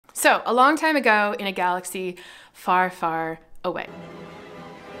So a long time ago in a galaxy far, far away.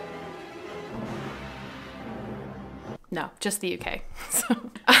 No, just the UK.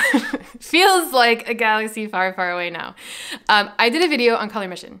 So feels like a galaxy far, far away now. I did a video on Color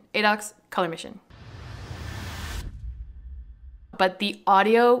Mission, Adox Color Mission. But the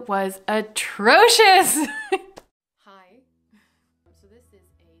audio was atrocious. Hi. So this is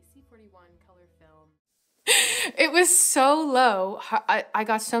a C41 color film. It was so low. I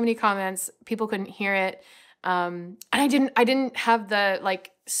got so many comments. People couldn't hear it. And I didn't have the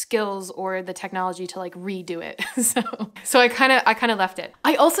like skills or the technology to like redo it. So I kind of left it.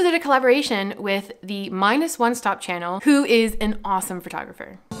 I also did a collaboration with the -1 Stop channel, who is an awesome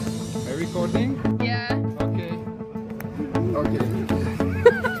photographer. Are you recording? Yeah. Okay. Okay.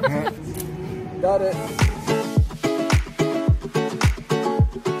 Got it.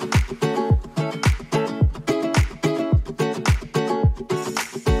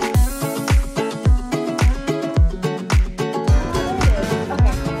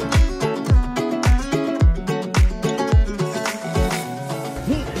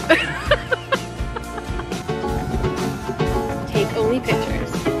 Take only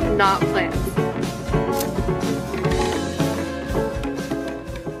pictures, not plans.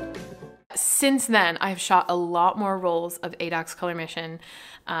 Since then, I've shot a lot more rolls of Adox Color Mission,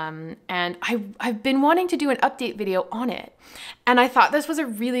 and I've been wanting to do an update video on it. And I thought this was a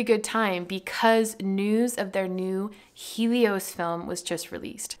really good time because news of their new Helios film was just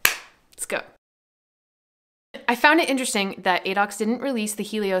released. Let's go. I found it interesting that Adox didn't release the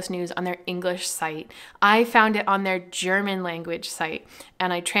Helios news on their English site. I found it on their German language site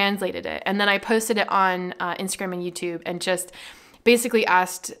and I translated it. And then I posted it on Instagram and YouTube and just basically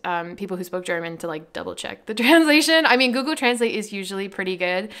asked people who spoke German to like double check the translation. I mean, Google Translate is usually pretty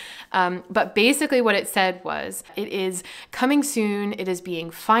good, but basically what it said was, it is coming soon. It is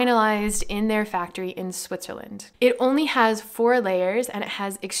being finalized in their factory in Switzerland. It only has 4 layers and it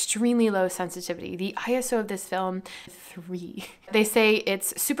has extremely low sensitivity. The ISO of this film, 3. They say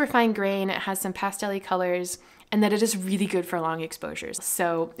it's super fine grain. It has some pastel-y colors, and that it is really good for long exposures.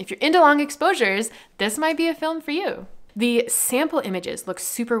 So if you're into long exposures, this might be a film for you. The sample images look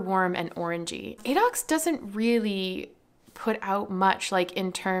super warm and orangey. Adox doesn't really put out much like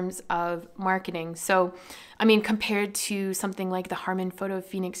in terms of marketing. So, I mean, compared to something like the Harman Photo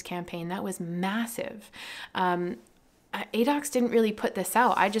Phoenix campaign, that was massive. Adox didn't really put this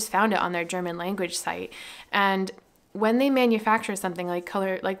out. I just found it on their German language site. And when they manufacture something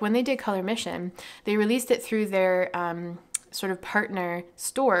like when they did Color Mission, they released it through their sort of partner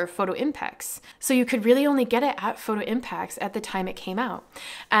store, Photo Impex. So you could really only get it at Photo Impex at the time it came out.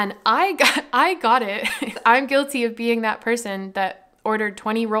 And I got it. I'm guilty of being that person that ordered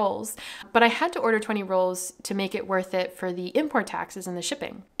 20 rolls, but I had to order 20 rolls to make it worth it for the import taxes and the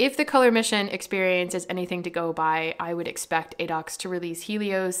shipping. If the Color Mission experience is anything to go by, I would expect Adox to release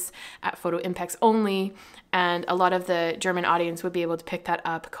Helios at Photo Impex only, and a lot of the German audience would be able to pick that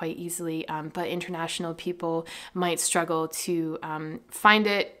up quite easily, but international people might struggle to find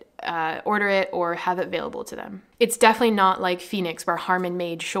it, order it, or have it available to them. It's definitely not like Phoenix, where Harman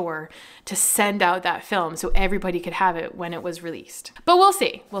made sure to send out that film so everybody could have it when it was released. But we'll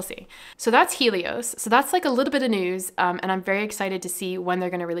see, we'll see. So that's Helios. So that's like a little bit of news, and I'm very excited to see when they're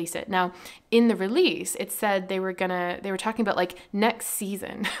gonna release it. Now, in the release, it said they were talking about like next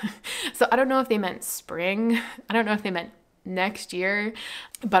season. So I don't know if they meant spring. I don't know if they meant next year,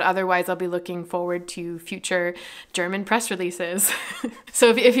 but otherwise I'll be looking forward to future German press releases.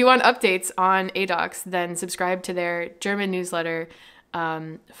 So if you want updates on Adox, then subscribe to their German newsletter,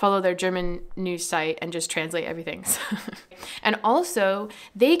 follow their German news site, and just translate everything. And also,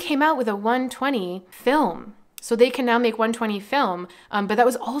 they came out with a 120 film. So they can now make 120 film, but that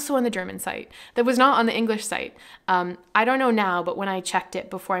was also on the German site. That was not on the English site. I don't know now, but when I checked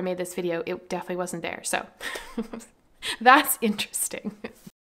it before I made this video, it definitely wasn't there. So that's interesting.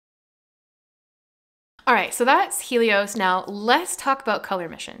 All right, so that's Helios. Now let's talk about Color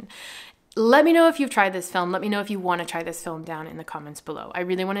Mission. Let me know if you've tried this film. Let me know if you want to try this film down in the comments below. I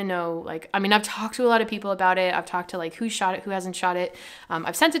really want to know, like, I mean, I've talked to a lot of people about it. I've talked to like who shot it, who hasn't shot it.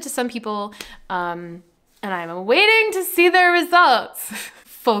 I've sent it to some people, and I'm waiting to see their results.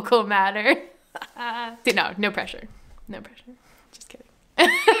 Focal matter. No pressure. No pressure. Just kidding.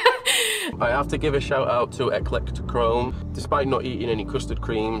 I have to give a shout out to Eclectochrome. Despite not eating any custard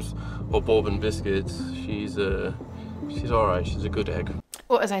creams or bourbon biscuits, she's all right. She's a good egg.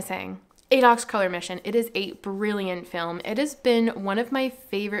 What was I saying? Adox Color Mission. It is a brilliant film. It has been one of my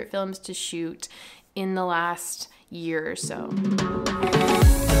favorite films to shoot in the last year or so.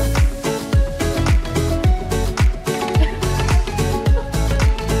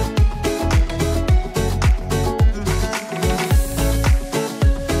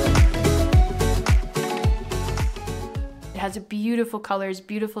 beautiful colors,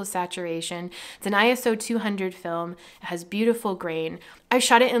 beautiful saturation. It's an ISO 200 film. It has beautiful grain. I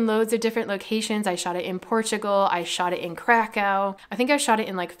shot it in loads of different locations. I shot it in Portugal. I shot it in Krakow. I think I shot it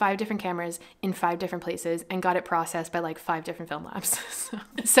in like 5 different cameras in 5 different places and got it processed by like 5 different film labs.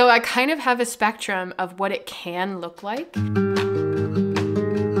 So I kind of have a spectrum of what it can look like.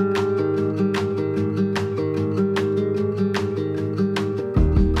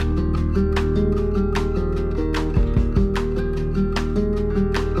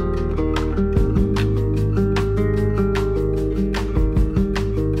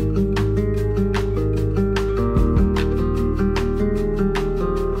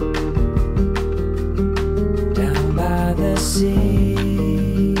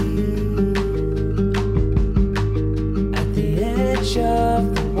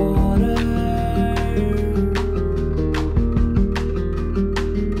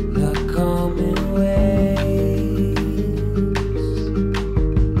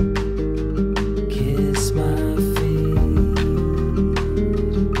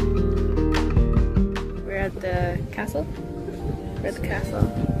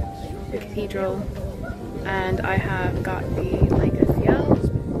 The cathedral, and I have got the Leica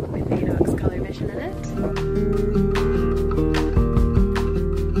with the Adox Color Mission in it.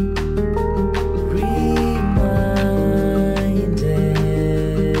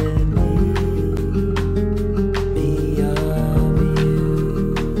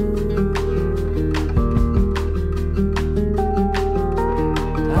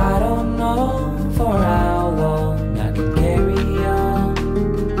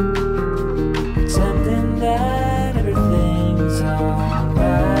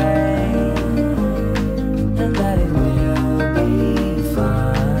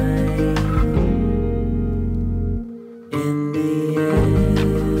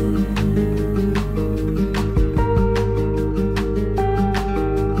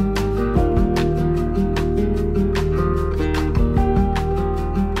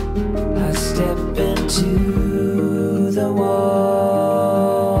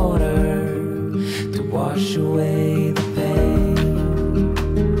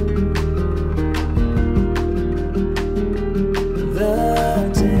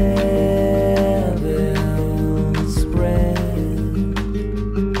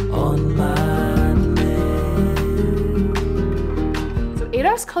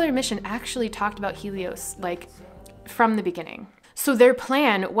 Adox Color Mission actually talked about Helios like from the beginning. So their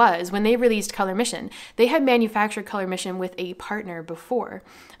plan was, when they released Color Mission, they had manufactured Color Mission with a partner before.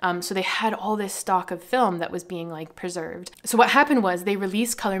 So they had all this stock of film that was being like preserved. So what happened was they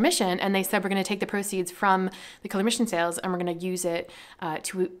released Color Mission and they said, we're going to take the proceeds from the Color Mission sales and we're going to use it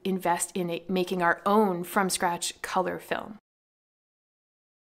to invest in making our own from scratch color film.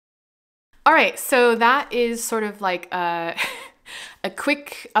 All right, so that is sort of like a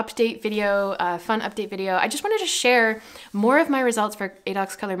quick update video, fun update video. I just wanted to share more of my results for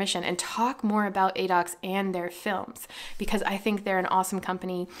Adox Color Mission and talk more about Adox and their films, because I think they're an awesome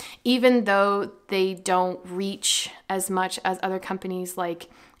company, even though they don't reach as much as other companies like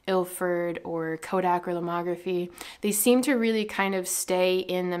Ilford or Kodak or Lomography. They seem to really kind of stay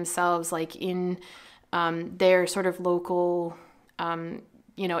in themselves, like in their sort of local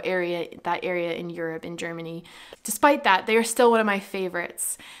you know, that area in Europe, in Germany. Despite that, they are still one of my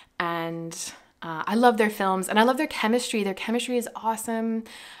favorites, and I love their films and I love their chemistry. Their chemistry is awesome.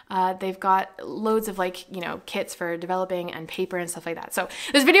 They've got loads of like, you know, kits for developing and paper and stuff like that. So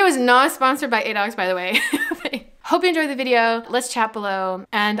this video is not sponsored by Adox, by the way. Hope you enjoyed the video. Let's chat below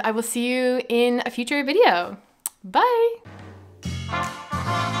and I will see you in a future video. Bye.